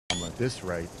this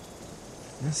right.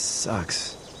 This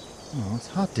sucks. Oh, it's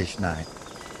hot dish night.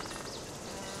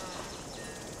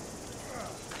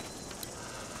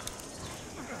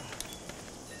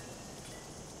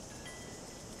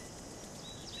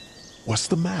 What's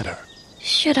the matter?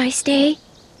 Should I stay?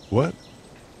 What?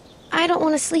 I don't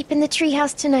want to sleep in the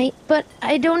treehouse tonight, but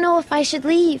I don't know if I should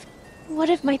leave.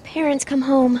 What if my parents come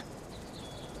home?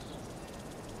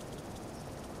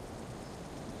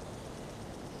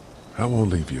 I won't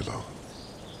leave you alone.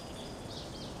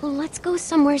 Well, let's go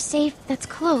somewhere safe that's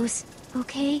close,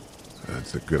 okay?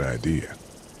 That's a good idea.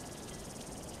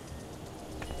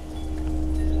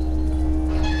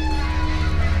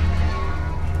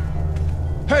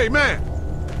 Hey, man!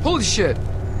 Holy shit!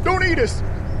 Don't eat us!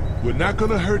 We're not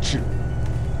gonna hurt you.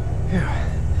 Yeah.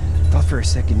 Thought for a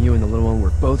second you and the little one were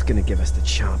both gonna give us the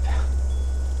chomp.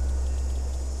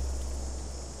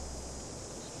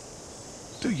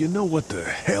 Do you know what the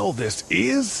hell this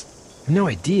is? No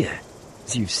idea.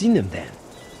 So you've seen them then?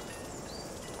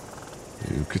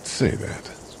 You could say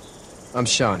that. I'm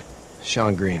Shawn.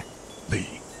 Shawn Green.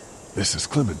 Lee, this is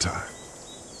Clementine.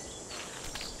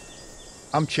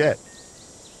 I'm Chet.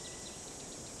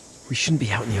 We shouldn't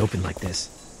be out in the open like this.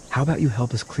 How about you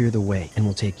help us clear the way, and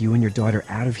we'll take you and your daughter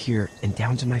out of here and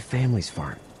down to my family's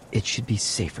farm. It should be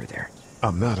safer there.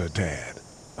 I'm not a dad.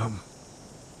 I'm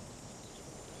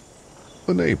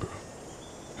a neighbor.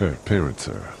 Her parents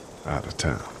are out of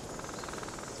town.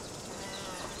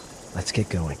 Let's get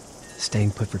going.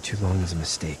 Staying put for too long is a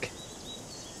mistake.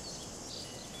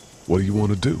 What do you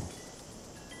want to do?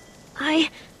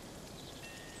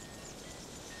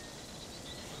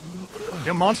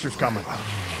 The monster's coming.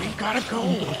 We gotta go.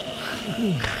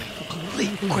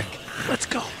 Lee, quick, let's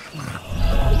go.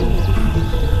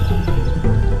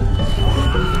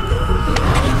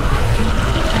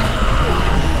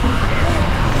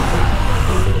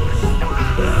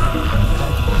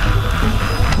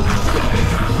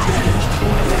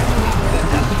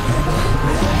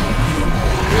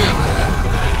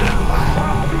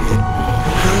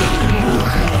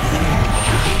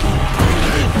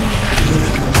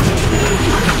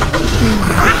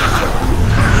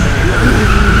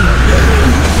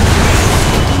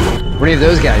 Were any of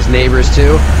those guys neighbors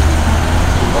too?